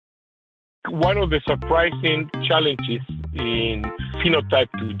One of the surprising challenges in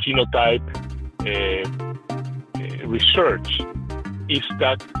phenotype to genotype research is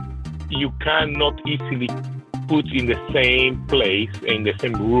that you cannot easily put in the same place, in the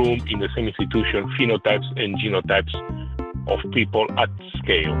same room, in the same institution, phenotypes and genotypes of people at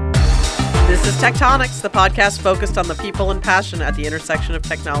scale. This is Tectonics, the podcast focused on the people and passion at the intersection of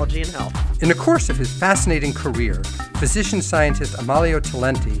technology and health. In the course of his fascinating career, physician-scientist Amalio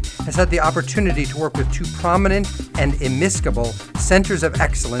Telenti has had the opportunity to work with two prominent and imiscible centers of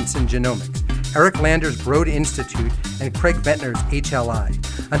excellence in genomics, Eric Lander's Broad Institute and Craig Ventner's HLI.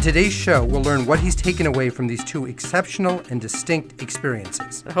 On today's show, we'll learn what he's taken away from these two exceptional and distinct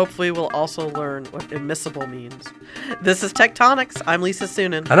experiences. Hopefully, we'll also learn what immiscible means. This is Tectonics. I'm Lisa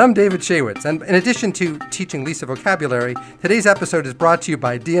Sunin. And I'm David Shaywitz. And in addition to teaching Lisa vocabulary, today's episode is brought to you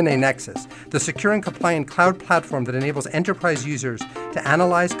by DNA Nexus, the secure and compliant cloud platform that enables enterprise users to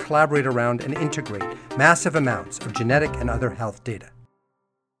analyze, collaborate around, and integrate massive amounts of genetic and other health data.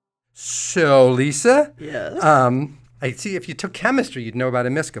 So, Lisa? Yes? I see if you took chemistry, you'd know about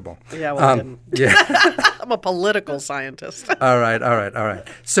immiscible. Yeah, well, I didn't. Yeah. I'm a political scientist. All right.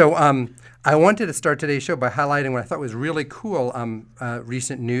 So I wanted to start today's show by highlighting what I thought was really cool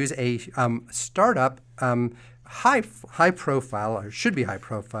recent news. A startup, high profile, or should be high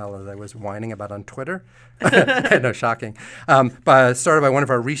profile, as I was whining about on Twitter. No, shocking. Started by one of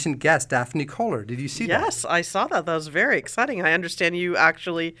our recent guests, Daphne Kohler. Did you see that? Yes, I saw that. That was very exciting. I understand you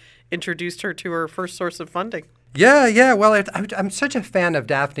actually introduced her to her first source of funding. Yeah. Well, I'm such a fan of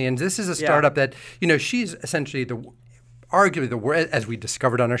Daphne, and this is a startup that, she's essentially arguably as we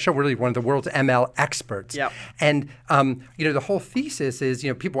discovered on our show, really one of the world's ML experts. Yep. And the whole thesis is,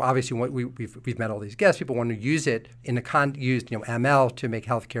 people obviously we've met all these guests. People want to use it in use ML to make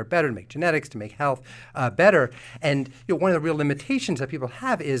healthcare better, to make genetics, to make health better. And one of the real limitations that people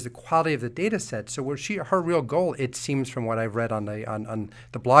have is the quality of the data set. So her real goal, it seems from what I've read on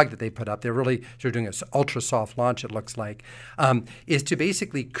the blog that they put up, they're really sort of doing an ultra soft launch. It looks like is to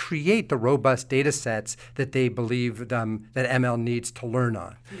basically create the robust data sets that they believe that ML needs to learn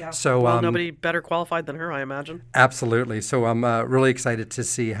on. Yeah. So nobody better qualified than her, I imagine. Absolutely. So I'm really excited to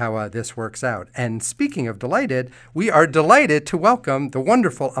see how this works out. And speaking of delighted, we are delighted to welcome the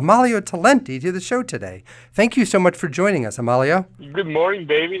wonderful Amalio Telenti to the show today. Thank you so much for joining us, Amalio. Good morning,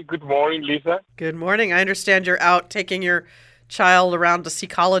 David. Good morning, Lisa. Good morning. I understand you're out taking your child around to see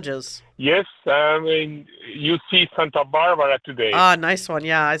colleges. Yes, I'm in UC Santa Barbara today. Ah, nice one.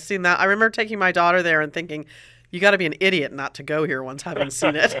 Yeah, I've seen that. I remember taking my daughter there and thinking, you got to be an idiot not to go here once having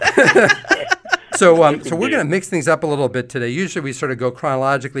seen it. So we're going to mix things up a little bit today. Usually we sort of go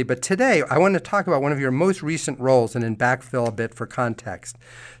chronologically, but today I want to talk about one of your most recent roles and then backfill a bit for context.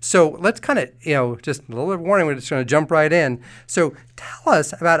 So let's kind of, just a little bit of warning, we're just going to jump right in. So tell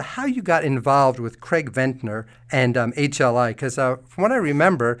us about how you got involved with Craig Ventner and HLI, because from what I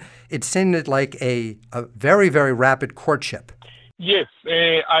remember, it seemed like a very, very rapid courtship. Yes,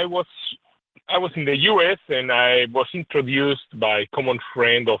 I was in the U.S. and I was introduced by a common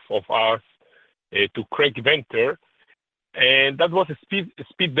friend of ours to Craig Ventner, and that was a speed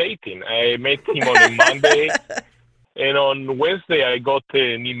dating. I met him on a Monday, and on Wednesday I got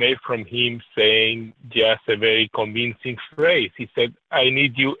an email from him saying just a very convincing phrase. He said, "I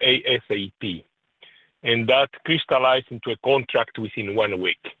need you ASAP," and that crystallized into a contract within 1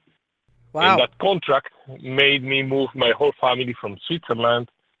 week. Wow! And that contract made me move my whole family from Switzerland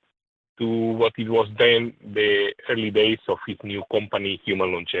to what it was then the early days of his new company,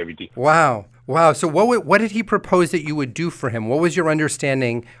 Human Longevity. Wow. So what did he propose that you would do for him? What was your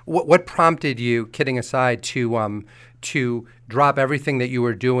understanding? What prompted you, kidding aside, to drop everything that you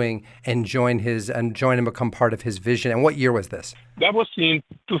were doing and join and become part of his vision? And what year was this? That was in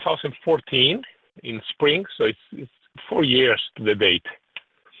 2014, in spring, so it's 4 years to the date.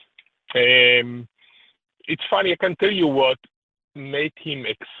 It's funny, I can tell you what made him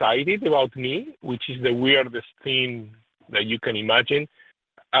excited about me, which is the weirdest thing that you can imagine.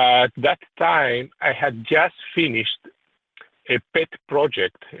 At that time, I had just finished a pet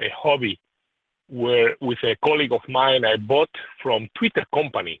project, a hobby, where with a colleague of mine, I bought from Twitter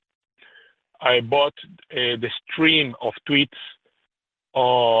company. I bought the stream of tweets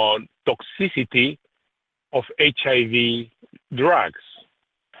on toxicity of HIV drugs.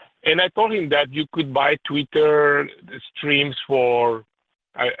 And I told him that you could buy Twitter streams for,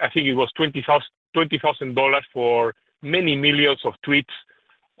 I think it was $20,000 for many millions of tweets,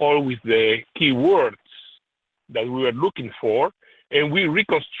 all with the keywords that we were looking for. And we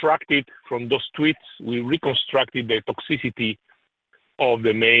reconstructed from those tweets, we reconstructed the toxicity of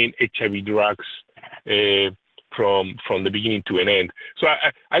the main HIV drugs from the beginning to an end. So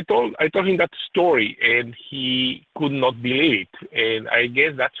I told him that story, and he could not believe it, and I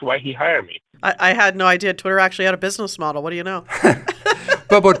guess that's why he hired me. I had no idea Twitter actually had a business model. What do you know?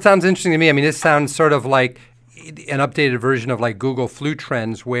 But what sounds interesting to me, I mean, this sounds sort of like an updated version of like Google Flu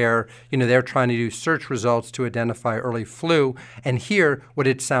Trends, where they're trying to do search results to identify early flu. And here, what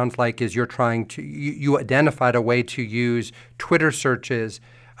it sounds like is you're trying to you identified a way to use Twitter searches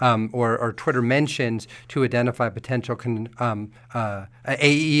or Twitter mentions to identify potential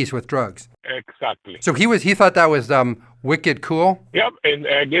AEs with drugs. Exactly. So he thought that was wicked cool. Yep, and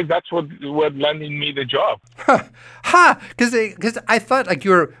I guess that's what landed me the job. Because I thought like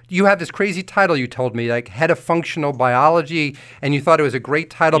you have this crazy title you told me, like head of functional biology, and you thought it was a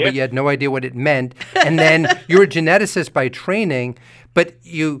great title, Yes. but you had no idea what it meant. And then you're a geneticist by training, but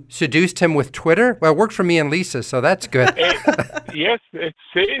you seduced him with Twitter. Well, it worked for me and Lisa, so that's good. Yes,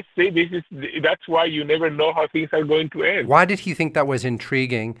 that's why you never know how things are going to end. Why did he think that was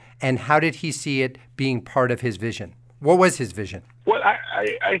intriguing, and how did he see it being part of his vision? What was his vision? Well,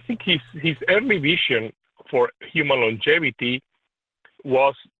 I think his early vision for human longevity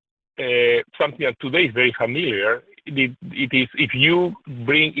was something that today is very familiar. It is if you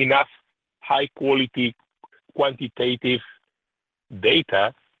bring enough high quality quantitative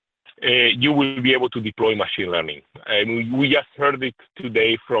data, you will be able to deploy machine learning. And we just heard it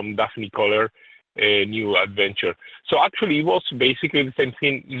today from Daphne Kohler, a new adventure. So actually, it was basically the same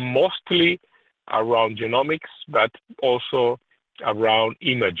thing, mostly around genomics, but also around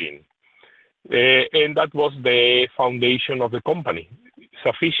imaging. And that was the foundation of the company.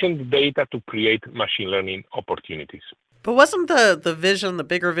 Sufficient data to create machine learning opportunities. But wasn't the vision, the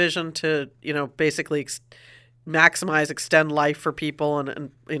bigger vision, to basically maximize, extend life for people,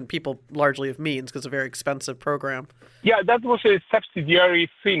 and people largely of means, because it's a very expensive program? Yeah, that was a subsidiary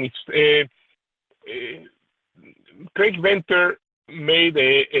thing. Craig Venter made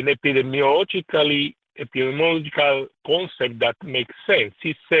an epidemiological concept that makes sense.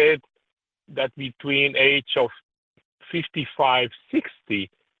 He said that between age of 55, 60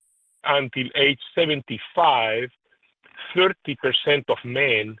 until age 75, 30% of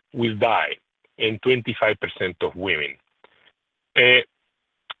men will die and 25% of women.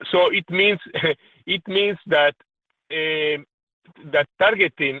 So it means that that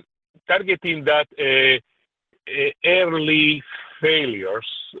targeting that early failure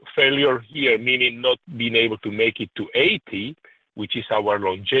here meaning not being able to make it to 80, which is our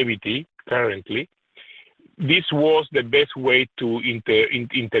longevity currently. This was the best way to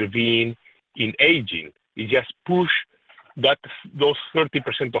intervene in aging. It just push those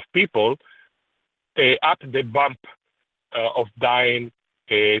 30% of people up the bump of dying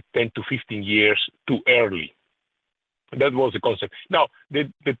 10 to 15 years too early. That was the concept. Now,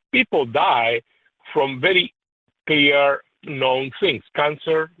 the people die from very clear known things: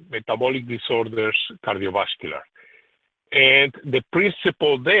 cancer, metabolic disorders, cardiovascular. And the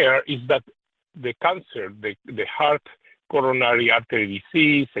principle there is that the cancer, the heart, coronary artery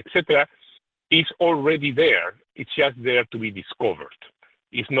disease, etc., is already there. It's just there to be discovered.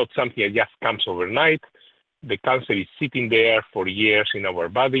 It's not something that just comes overnight. The cancer is sitting there for years in our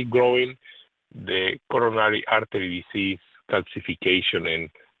body growing. The coronary artery disease, calcification,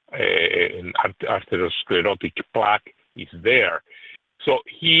 and arteriosclerotic plaque is there. So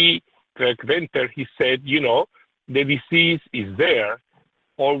Craig Venter, he said, the disease is there.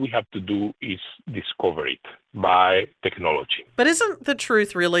 All we have to do is discover it by technology. But isn't the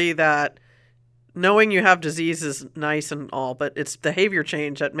truth really that knowing you have disease is nice and all, but it's behavior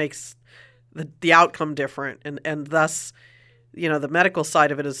change that makes the outcome different, and thus, the medical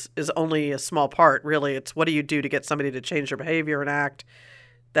side of it is only a small part, really. It's what do you do to get somebody to change their behavior and act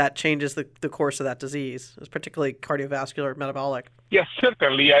that changes the course of that disease, it's particularly cardiovascular, metabolic. Yes,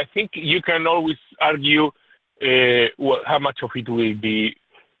 certainly. I think you can always argue how much of it will be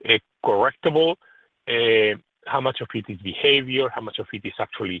correctable, how much of it is behavior, how much of it is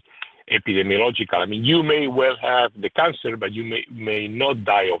actually epidemiological. I mean, you may well have the cancer, but you may not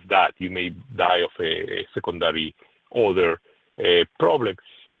die of that. You may die of a secondary other problem.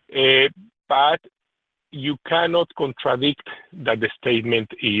 But you cannot contradict that the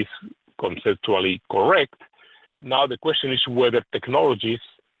statement is conceptually correct. Now the question is whether technologies,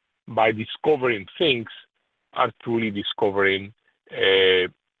 by discovering things, are truly discovering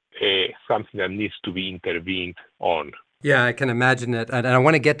something that needs to be intervened on. Yeah, I can imagine it, and I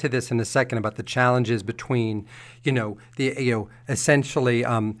want to get to this in a second about the challenges between, essentially,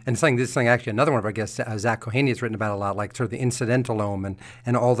 and something. This thing actually, another one of our guests, Zach Coheney, has written about a lot, like sort of the incidentalome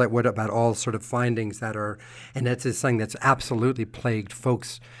and all that. What about all sort of findings that are, and that's this thing that's absolutely plagued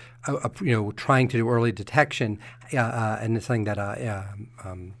folks trying to do early detection, and it's something that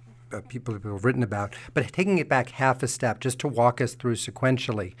people have written about, but taking it back half a step just to walk us through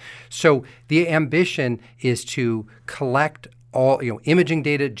sequentially. So the ambition is to collect all, imaging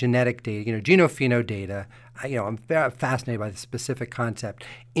data, genetic data, genopheno data. I'm very fascinated by the specific concept,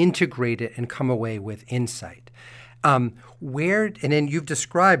 integrate it and come away with insight. And then you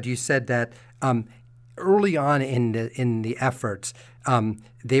said that early on in the efforts,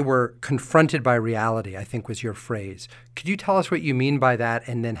 they were confronted by reality, I think was your phrase. Could you tell us what you mean by that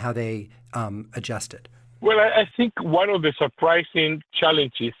and then how they adjusted? Well, I think one of the surprising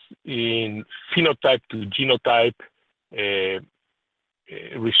challenges in phenotype to genotype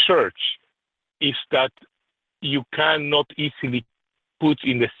research is that you cannot easily put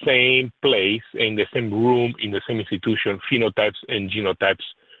in the same place, in the same room, in the same institution, phenotypes and genotypes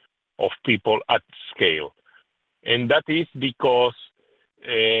of people at scale. And that is because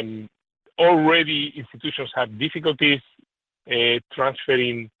already institutions have difficulties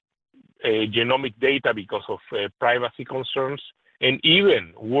transferring genomic data because of privacy concerns, and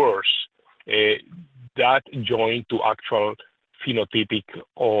even worse, that joined to actual phenotypic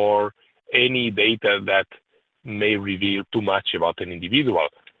or any data that may reveal too much about an individual.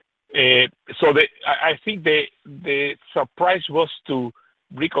 I think the surprise was to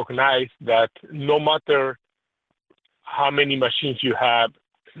recognize that no matter how many machines you have,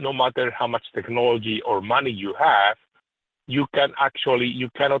 no matter how much technology or money you have, you cannot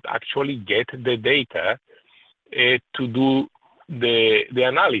actually get the data to do the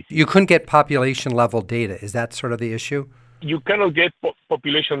analysis. You couldn't get population level data. Is that sort of the issue? You cannot get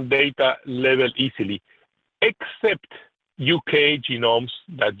population data level easily, except UK genomes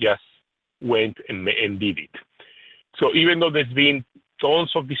that just went and did it. So even though there's been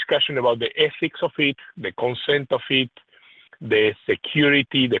tons of discussion about the ethics of it, the consent of it, the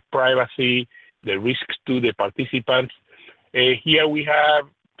security, the privacy, the risks to the participants, here we have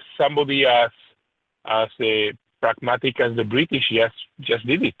somebody as pragmatic as the British just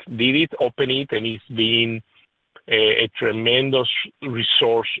did it, open it, and it's been a tremendous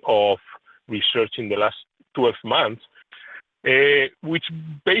resource of research in the last 12 months, which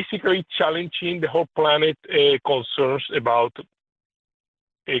basically challenging the whole planet concerns about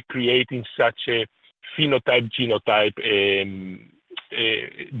creating such a phenotype-genotype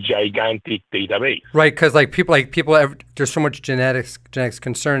gigantic database. Right, because there's so much genetics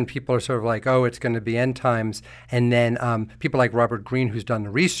concern. People are sort of like, oh, it's going to be end times, and then people like Robert Green, who's done the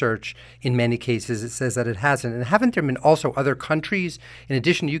research, in many cases, it says that it hasn't. And haven't there been also other countries, in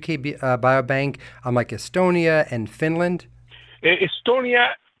addition to UK Biobank, like Estonia and Finland? Estonia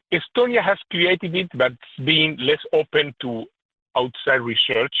has created it, but it's been less open to outside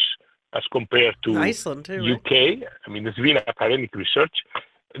research as compared to Iceland too, UK. Right? I mean, there's been academic research.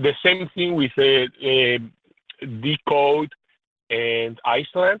 The same thing with Decode and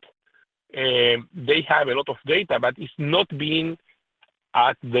Iceland. They have a lot of data, but it's not been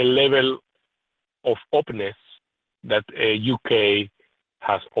at the level of openness that UK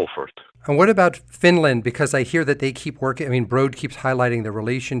has offered. And what about Finland? Because I hear that they keep working. I mean, Broad keeps highlighting the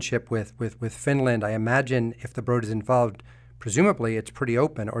relationship with Finland. I imagine if the Broad is involved, presumably it's pretty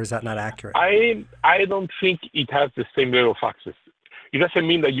open, or is that not accurate? I don't think it has the same level of access. It doesn't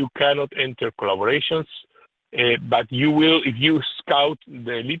mean that you cannot enter collaborations, but you will, if you scout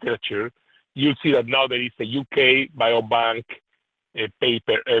the literature, you'll see that now there is a UK Biobank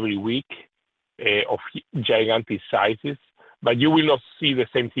paper every week of gigantic sizes, but you will not see the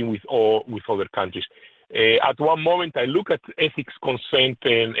same thing with other countries. At one moment, I look at ethics consent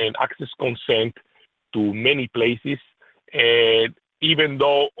and access consent to many places. Even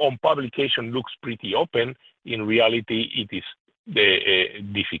though on publication looks pretty open, in reality it is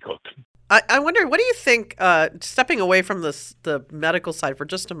difficult. I wonder, what do you think, stepping away from the medical side for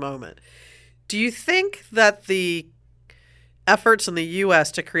just a moment, do you think that the efforts in the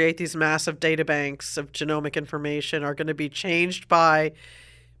U.S. to create these massive data banks of genomic information are going to be changed by,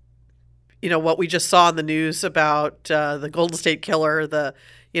 what we just saw in the news about the Golden State Killer,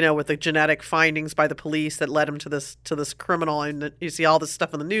 with the genetic findings by the police that led him to this criminal? And you see all this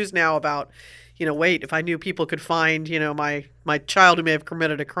stuff in the news now about, wait, if I knew people could find, my child who may have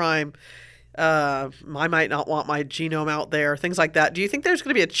committed a crime, I might not want my genome out there, things like that. Do you think there's going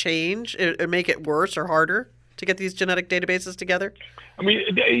to be a change and make it worse or harder to get these genetic databases together? I mean,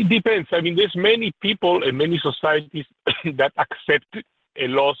 it depends. I mean, there's many people and many societies that accept a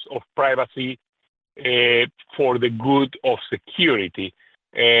loss of privacy for the good of security.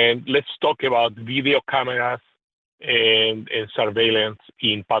 And let's talk about video cameras and surveillance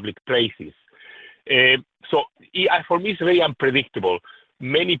in public places. So for me, it's very unpredictable.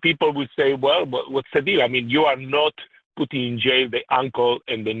 many people would say, well, what's the deal? I mean, you are not putting in jail the uncle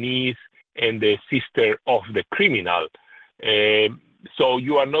and the niece and the sister of the criminal. So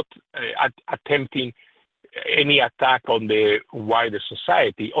you are not attempting any attack on the wider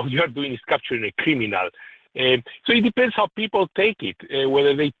society. All you are doing is capturing a criminal. So it depends how people take it,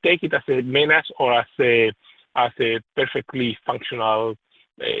 whether they take it as a menace or as a perfectly functional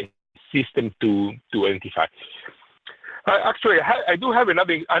system to identify. Actually, I do have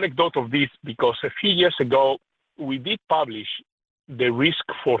another anecdote of this, because a few years ago, we did publish the risk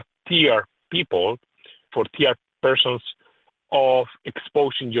for tier people, for tier persons, of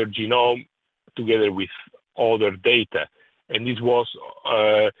exposing your genome together with other data. And this was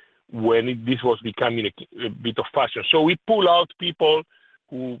when this was becoming a bit of fashion. So we pull out people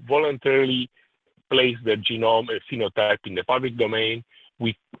who voluntarily place their genome and phenotype in the public domain.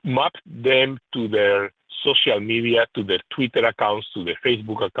 We map them to their social media, to their Twitter accounts, to their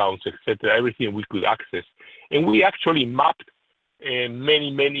Facebook accounts, etc., everything we could access. And we actually mapped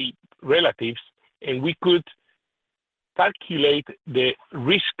many relatives, and we could calculate the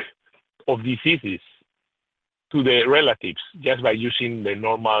risk of diseases to the relatives just by using the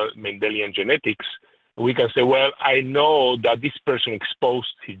normal Mendelian genetics. We can say, well, I know that this person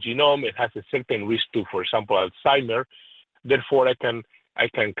exposed his genome and has a certain risk to, for example, Alzheimer. Therefore, I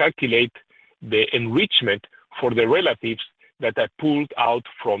can calculate the enrichment for the relatives that I pulled out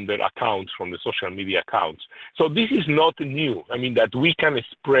from their accounts, from the social media accounts. So this is not new. I mean, that we can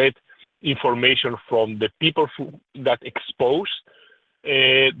spread information from the people that expose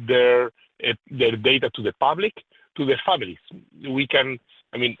their data to the public, to their families. We can,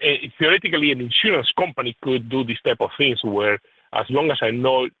 I mean, theoretically, an insurance company could do this type of things where, as long as I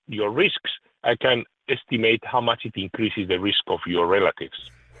know your risks, I can estimate how much it increases the risk of your relatives.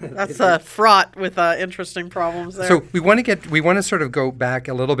 That's fraught with interesting problems there. So we want to sort of go back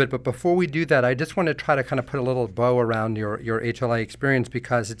a little bit, but before we do that, I just want to try to kind of put a little bow around your HLA experience,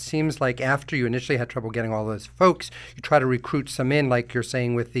 because it seems like after you initially had trouble getting all those folks, you try to recruit some in, like you're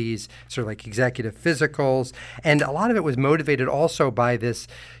saying, with these sort of like executive physicals, and a lot of it was motivated also by this,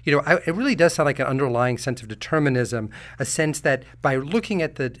 it really does sound like an underlying sense of determinism, a sense that by looking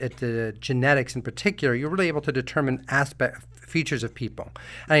at the genetics in particular, you're really able to determine features of people.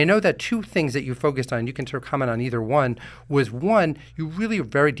 And I know that two things that you focused on, you can sort of comment on either one, was one, you really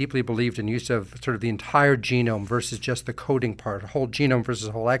very deeply believed in use of sort of the entire genome versus just the coding part, whole genome versus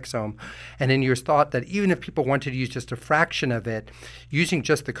whole exome. And then your thought that even if people wanted to use just a fraction of it, using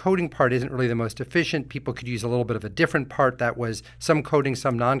just the coding part isn't really the most efficient. People could use a little bit of a different part that was some coding,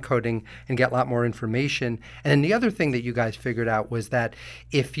 some non-coding, and get a lot more information. And then the other thing that you guys figured out was that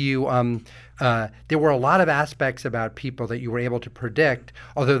if you there were a lot of aspects about people that you were able to predict,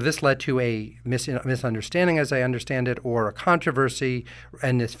 although this led to a misunderstanding, as I understand it, or a controversy,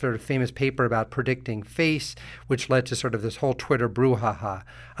 and this sort of famous paper about predicting face, which led to sort of this whole Twitter brouhaha.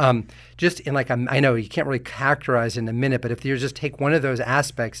 Just in I know you can't really characterize in a minute, but if you just take one of those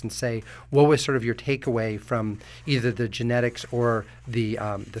aspects and say, what was sort of your takeaway from either the genetics or the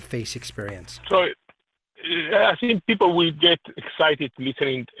face experience? So I think people will get excited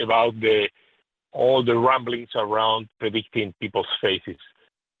listening about all the ramblings around predicting people's faces.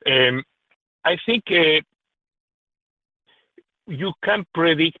 I think you can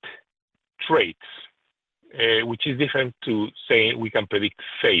predict traits, which is different to saying we can predict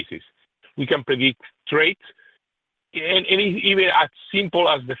faces. We can predict traits, and even as simple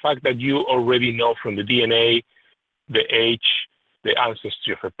as the fact that you already know from the DNA, the age, the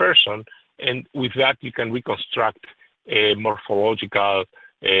ancestry of a person, and with that you can reconstruct a morphological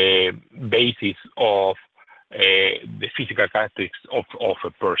basis of the physical characteristics of a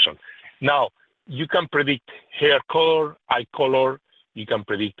person. Now, you can predict hair color, eye color, you can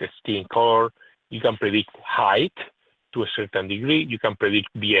predict skin color, you can predict height to a certain degree, you can predict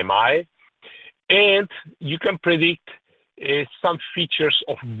BMI, and you can predict some features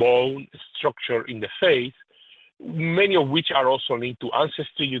of bone structure in the face, many of which are also linked to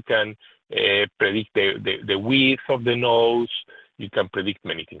ancestry. You can predict the width of the nose, you can predict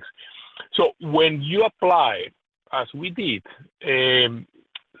many things. So when you apply, as we did,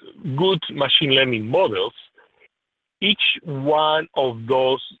 good machine learning models, each one of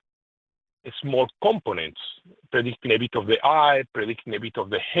those small components, predicting a bit of the eye, predicting a bit of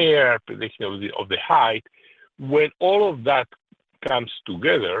the hair, predicting of the height, when all of that comes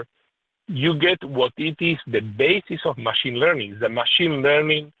together, you get what it is the basis of machine learning. The machine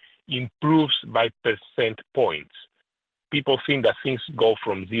learning improves by percent points. People think that things go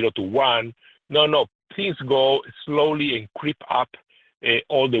from 0 to 1. No, things go slowly and creep up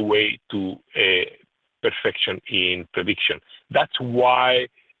all the way to perfection in prediction. That's why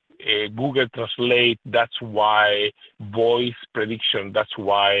Google Translate, that's why voice prediction, that's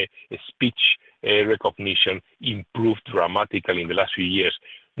why speech recognition improved dramatically in the last few years.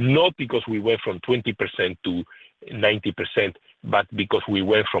 Not because we went from 20% to 90%, but because we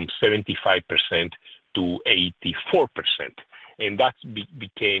went from 75% to 84%. And that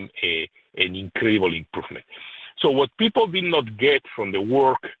became an incredible improvement. So what people did not get from the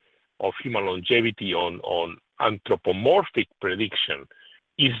work of human longevity on anthropomorphic prediction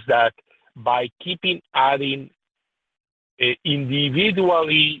is that by keeping adding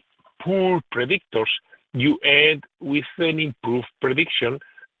individually poor predictors, you end with an improved prediction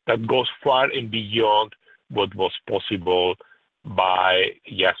that goes far and beyond what was possible by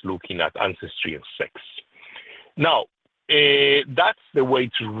just looking at ancestry and sex. Now, that's the way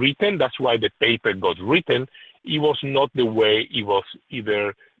it's written. That's why the paper got written. It was not the way it was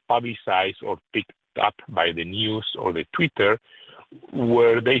either publicized or picked up by the news or the Twitter,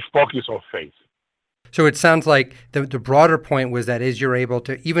 where they focus on face. So it sounds like the broader point was that as you're able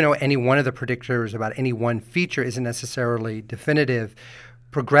to, even though any one of the predictors about any one feature isn't necessarily definitive,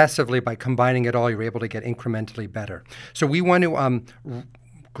 progressively by combining it all, you're able to get incrementally better. So we want to,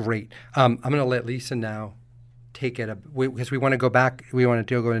 great. I'm going to let Lisa now take it because we want to go back. We want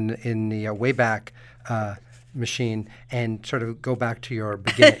to go in the Wayback Machine and sort of go back to your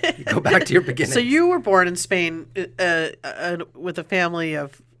beginning. Go back to your beginning. So you were born in Spain with a family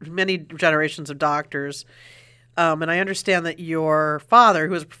of many generations of doctors, and I understand that your father,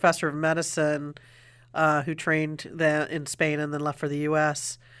 who was a professor of medicine, who trained in Spain and then left for the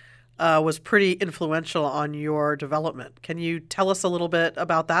U.S., was pretty influential on your development. Can you tell us a little bit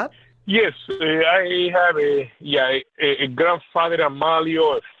about that? Yes, I have a grandfather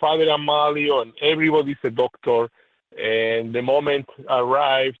Amalio, a father Amalio, and everybody's a doctor. And the moment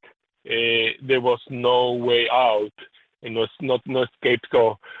arrived, there was no way out, and was no escape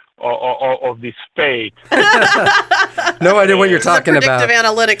of this fate. No idea what you're talking about. Predictive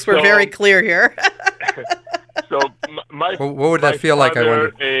analytics were very clear here. So what would that feel like? I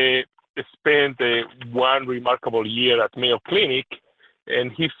wonder. Spent one remarkable year at Mayo Clinic,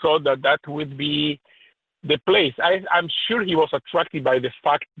 and he thought that would be the place. I'm sure he was attracted by the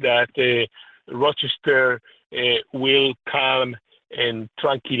fact that Rochester will calm and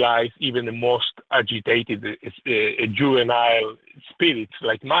tranquilize even the most agitated juvenile spirits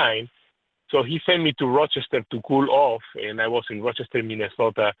like mine. So he sent me to Rochester to cool off, and I was in Rochester,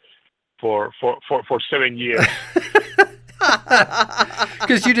 Minnesota for 7 years.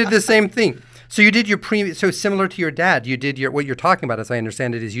 Because you did the same thing. So you did your so similar to your dad, you did what you're talking about, as I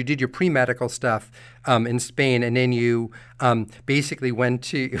understand it, is you did your pre-medical stuff in Spain, and then you basically went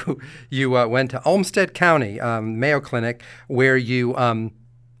to Olmsted County, Mayo Clinic, where you,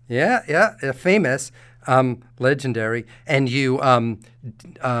 famous, legendary, and you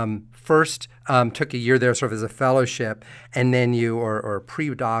first took a year there sort of as a fellowship, and then you, or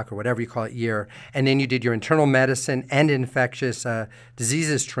pre-doc or whatever you call it, year, and then you did your internal medicine and infectious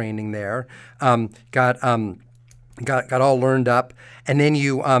diseases training there, got all learned up, and then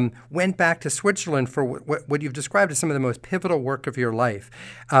you went back to Switzerland for what you've described as some of the most pivotal work of your life,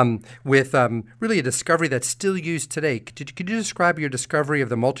 with really a discovery that's still used today. Could you describe your discovery of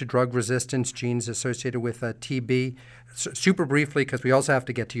the multi-drug resistance genes associated with TB, super briefly, because we also have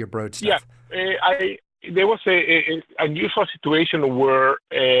to get to your Broad stuff. Yeah, there was a unusual situation where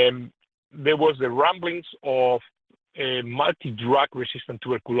there was the rumblings of multi-drug resistant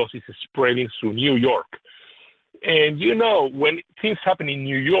tuberculosis spreading through New York. And when things happen in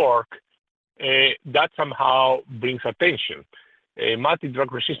New York, that somehow brings attention.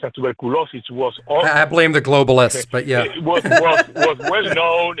 Multi-drug resistant tuberculosis was I blame the globalists, but yeah. It was well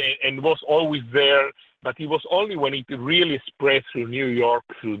known and was always there, but it was only when it really spread through New York,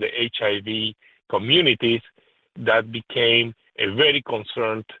 through the HIV communities, that became a very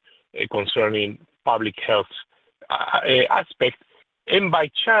concerning public health aspect. And by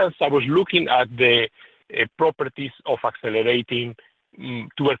chance, I was looking at the properties of accelerating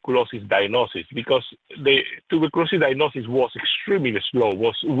tuberculosis diagnosis, because the tuberculosis diagnosis was extremely slow,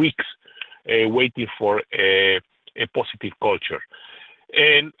 was weeks waiting for a positive culture.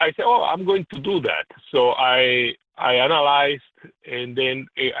 And I said, I'm going to do that. So I analyzed, and then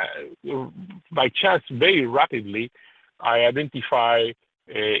by chance, very rapidly, I identify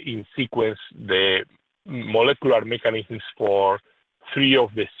in sequence the molecular mechanisms for 3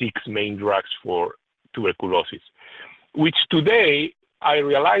 of the 6 main drugs for tuberculosis, which today I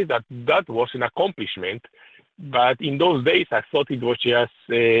realize that was an accomplishment, but in those days I thought it was just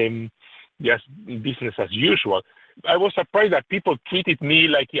business as usual. I was surprised that people treated me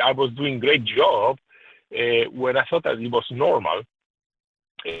like I was doing a great job, when I thought that it was normal.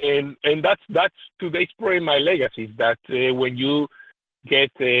 And that's today's probably my legacy, is that when you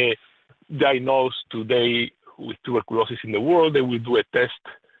get diagnosed today with tuberculosis in the world, they will do a test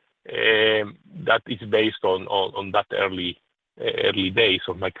that is based on that early days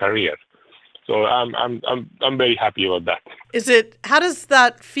of my career. So I'm very happy about that. How does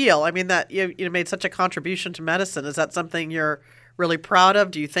that feel? I mean, that you made such a contribution to medicine. Is that something you're really proud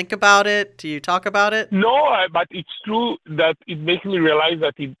of? Do you think about it? Do you talk about it? No, but it's true that it makes me realize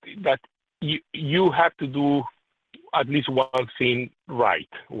that you have to do at least one thing right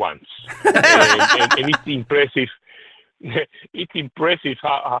once, and it's impressive. It's impressive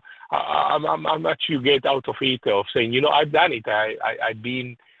how much you get out of it, of saying, I've done it. I've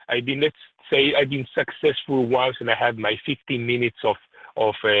been let's say I've been successful once, and I had my 15 minutes of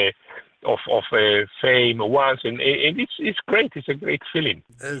fame once, and it's great. It's a great feeling.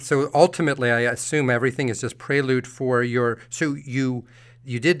 So ultimately, I assume everything is just prelude for your. So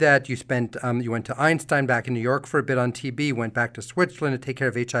you did that. You spent. You went to Einstein back in New York for a bit on TB. Went back to Switzerland to take care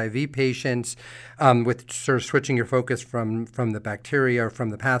of HIV patients, with sort of switching your focus from the bacteria or from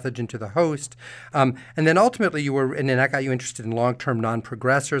the pathogen to the host. And then ultimately and then that got you interested in long-term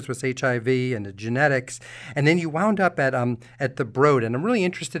non-progressors with HIV and the genetics. And then you wound up at the Broad. And I'm really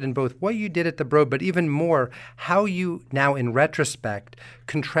interested in both what you did at the Broad, but even more how you now, in retrospect,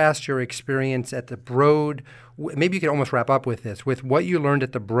 contrast your experience at the Broad. Maybe you could almost wrap up with this, with what you learned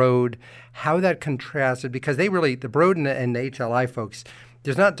at the Broad, how that contrasted, because the Broad and the HLI folks,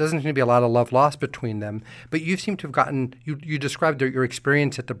 doesn't seem to be a lot of love lost between them, but you seem to have gotten, you described your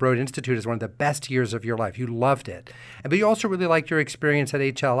experience at the Broad Institute as one of the best years of your life. You loved it. But you also really liked your experience at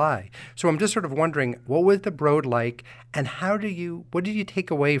HLI. So I'm just sort of wondering, what was the Broad like, and what did you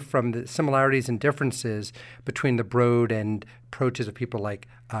take away from the similarities and differences between the Broad and approaches of people like,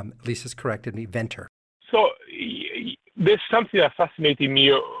 Lisa's corrected me, Venter? So there's something that fascinated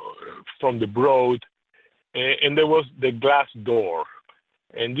me from the Broad, and there was the glass door.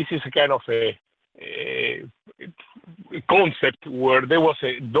 And this is a kind of a concept where there was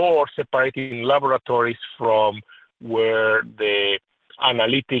a door separating laboratories from where the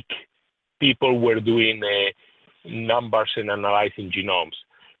analytic people were doing numbers and analyzing genomes.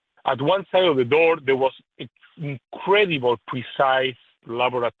 At one side of the door, there was incredible precise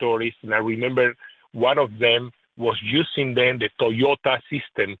laboratories, and I remember one of them was using then the Toyota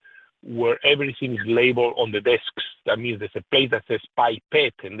system, where everything is labeled on the desks. That means there's a place that says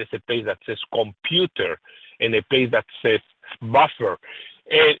pipette, and there's a place that says computer, and a place that says buffer,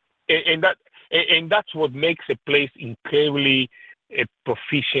 and that's what makes a place incredibly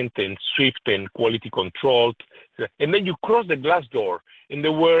proficient and swift and quality controlled. And then you cross the glass door, and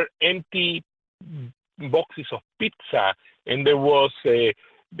there were empty boxes of pizza, and there was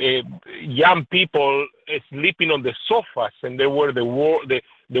young people sleeping on the sofas, and there were the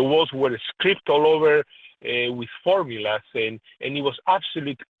walls were script all over with formulas, and it was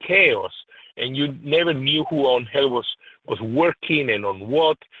absolute chaos, and you never knew who on hell was working and on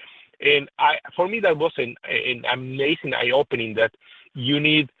what. And for me, that was an amazing eye-opening, that you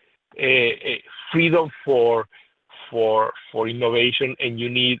need a freedom for innovation, and you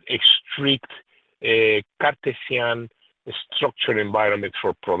need a strict Cartesian structured environment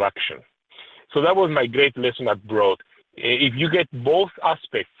for production. So that was my great lesson at Broad. If you get both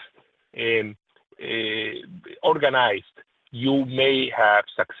aspects organized, you may have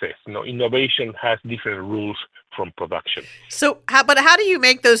success. Innovation has different rules from production. So, how do you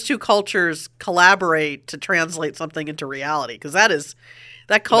make those two cultures collaborate to translate something into reality? Because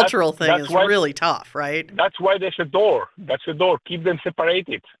that cultural thing is really tough, right? That's why there's a door. That's a door. Keep them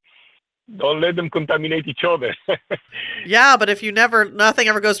separated. Don't let them contaminate each other. Yeah, but if nothing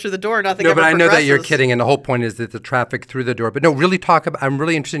ever goes through the door, nothing ever progresses. No, but I know that you're kidding, and the whole point is that the traffic through the door. But no, really I'm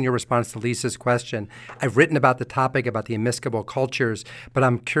really interested in your response to Lisa's question. I've written about the topic, about the imiscible cultures, but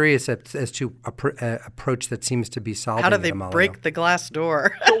I'm curious as to approach that seems to be solving. How do they break the glass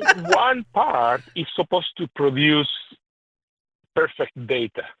door? So one part is supposed to produce perfect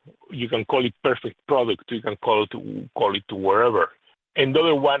data. You can call it perfect product. You can call it to wherever. And the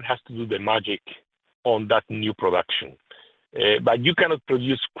other one has to do the magic on that new production. But you cannot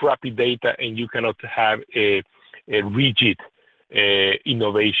produce crappy data, and you cannot have a rigid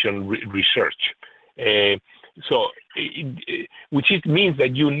innovation research. Which means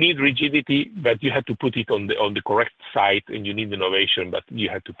that you need rigidity, but you have to put it on the correct site, and you need innovation, but you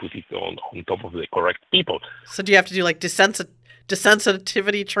have to put it on top of the correct people. So do you have to do like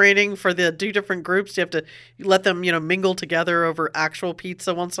desensitivity training for the two different groups? Do you have to let them, mingle together over actual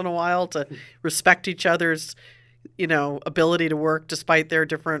pizza once in a while to respect each other's ability to work despite their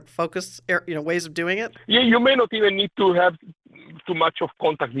different focus, ways of doing it? Yeah, you may not even need to have too much of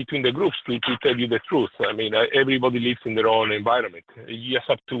contact between the groups to tell you the truth. I mean, everybody lives in their own environment. You just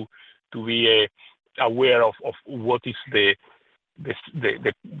have to be aware of what is the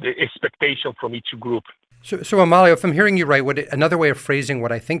expectation from each group. So Amalio, if I'm hearing you right, another way of phrasing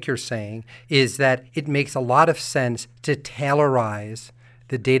what I think you're saying is that it makes a lot of sense to tailorize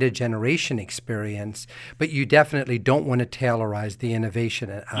the data generation experience, but you definitely don't want to tailorize the innovation,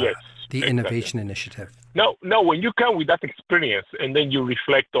 Yes, exactly. Innovation initiative. No, when you come with that experience and then you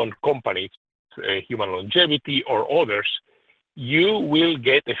reflect on companies, human longevity or others, you will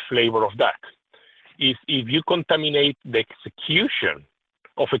get a flavor of that. If you contaminate the execution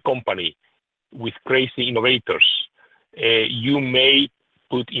of a company with crazy innovators, you may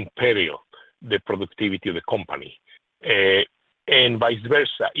put in peril the productivity of the company. And vice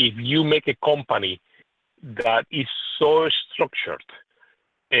versa. If you make a company that is so structured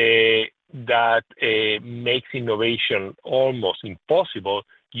that makes innovation almost impossible,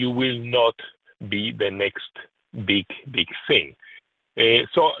 you will not be the next big thing.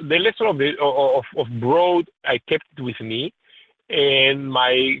 So the lesson of broad, I kept it with me, and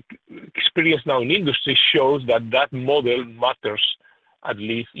my experience now in industry shows that model matters, at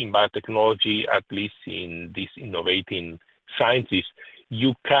least in biotechnology, at least in these innovating sciences.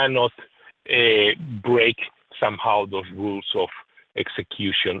 You cannot break somehow those rules of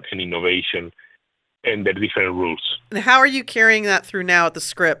execution and innovation and the different rules. And how are you carrying that through now at the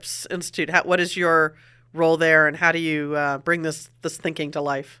Scripps Institute? What is your role there, and how do you bring this thinking to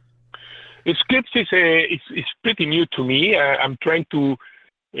life? Scripps is pretty new to me. I'm trying to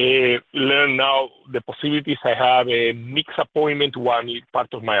learn now the possibilities. I have a mixed appointment. One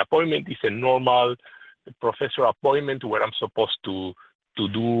part of my appointment is a normal professor appointment where I'm supposed to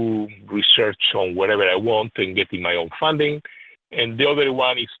do research on whatever I want and getting my own funding. And the other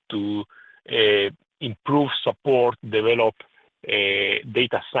one is to improve, support, develop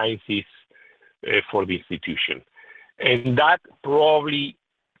data sciences for the institution. And that probably,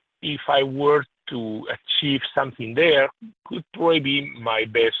 if I were to achieve something there, could probably be my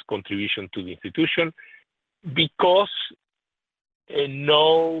best contribution to the institution, because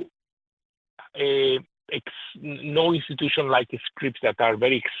no institution like Scripps that are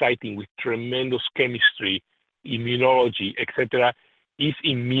very exciting with tremendous chemistry, immunology, etc., is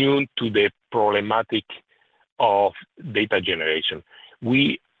immune to the problematic of data generation.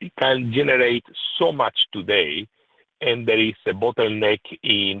 We can generate so much today, and there is a bottleneck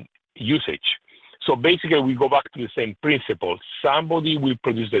in usage. So basically, we go back to the same principle. Somebody will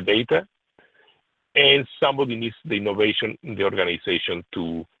produce the data, and somebody needs the innovation in the organization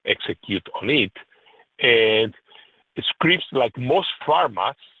to execute on it. And Scripps, like most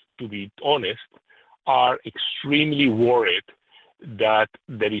pharmas, to be honest, are extremely worried that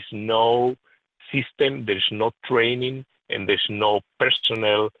there is no system, there is no training, and there's no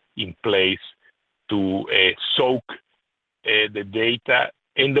personnel in place to soak the data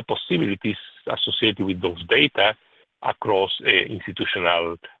and the possibilities associated with those data across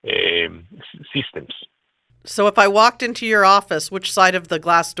institutional systems. So if I walked into your office, which side of the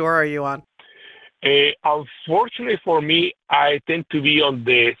glass door are you on? Unfortunately for me, I tend to be on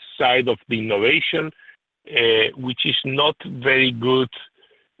the side of the innovation, which is not very good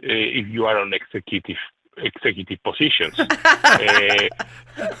if you are on executive positions.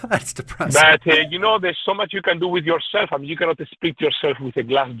 That's depressing. But there's so much you can do with yourself. I mean, you cannot split yourself with a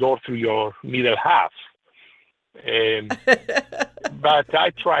glass door through your middle half. But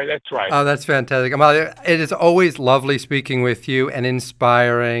I tried. Oh, that's fantastic. Amalio, it is always lovely speaking with you and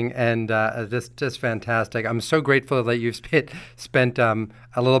inspiring, and just fantastic. I'm so grateful that you've spent a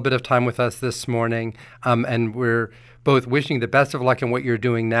little bit of time with us this morning, and we're both wishing the best of luck in what you're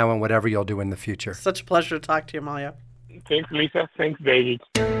doing now and whatever you'll do in the future. Such a pleasure to talk to you, Amalio. Thanks, Lisa. Thanks, David.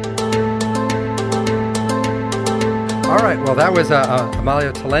 All right. Well, that was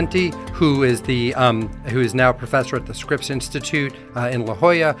Amalio Telenti, who is now professor at the Scripps Institute in La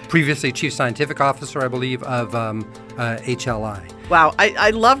Jolla, previously chief scientific officer, I believe, of HLI. Wow, I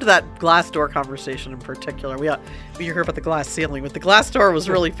loved that glass door conversation in particular. We heard about the glass ceiling, but the glass door was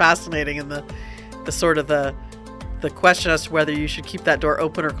really fascinating, and the sort of the question as to whether you should keep that door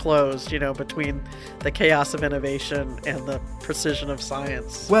open or closed, between the chaos of innovation and the precision of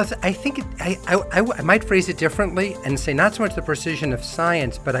science. Well, I think I might phrase it differently and say not so much the precision of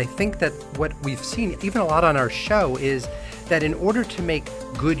science, but I think that what we've seen, even a lot on our show, is that in order to make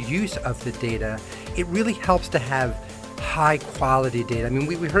good use of the data, it really helps to have high quality data. I mean,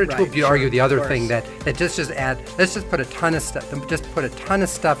 we heard Right, you argue sure, the other of thing course. that let's just put a ton of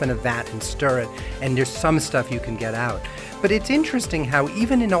stuff in a vat and stir it, and there's some stuff you can get out. But it's interesting how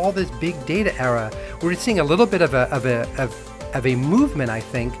even in all this big data era, we're seeing a little bit of a movement, I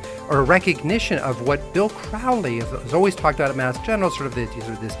think, or a recognition of what Bill Crowley has always talked about at Mass General, sort of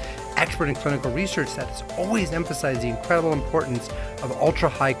this expert in clinical research that has always emphasized the incredible importance of ultra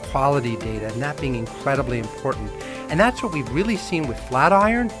high quality data, and that being incredibly important. And that's what we've really seen with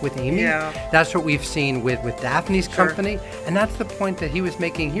Flatiron, with Amy. Yeah. That's what we've seen with Daphne's Sure. company. And that's the point that he was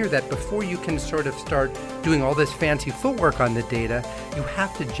making here, that before you can sort of start doing all this fancy footwork on the data, you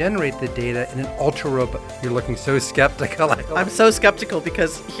have to generate the data in an ultra robust. You're looking so skeptical. I'm so skeptical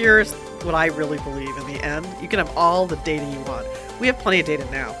because here's what I really believe in the end. You can have all the data you want. We have plenty of data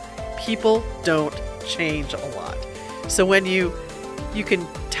now. People don't change a lot. So when you can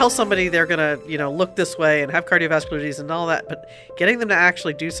tell somebody they're going to, look this way and have cardiovascular disease and all that, but getting them to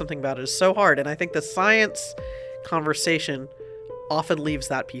actually do something about it is so hard. And I think the science conversation often leaves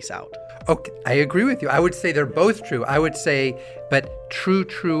that piece out. Okay, I agree with you. I would say they're both true. I would say, but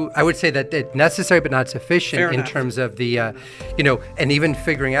true. I would say that it's necessary but not sufficient Fair in enough. terms of the, and even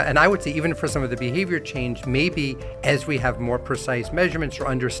figuring out, and I would say even for some of the behavior change, maybe as we have more precise measurements or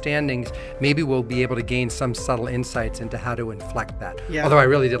understandings, maybe we'll be able to gain some subtle insights into how to inflect that. Yeah. Although I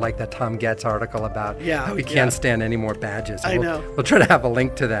really did like that Tom Getz article about how we yeah. can't stand any more badges. I know. We'll try to have a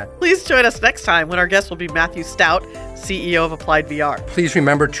link to that. Please join us next time when our guest will be Matthew Stout, CEO of Applied VR. Please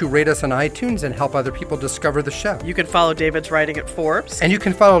remember to rate us on iTunes and help other people discover the show. You can follow David's writing at Forbes. And you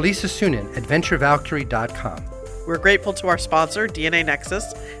can follow Lisa Sunin at venturevalkyrie.com. We're grateful to our sponsor, DNA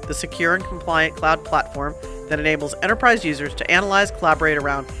Nexus, the secure and compliant cloud platform that enables enterprise users to analyze, collaborate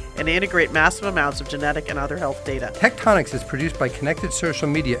around, and integrate massive amounts of genetic and other health data. Tectonics is produced by Connected Social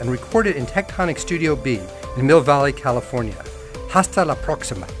Media and recorded in Tectonic Studio B in Mill Valley, California. Hasta la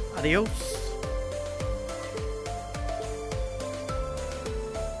próxima. Adios.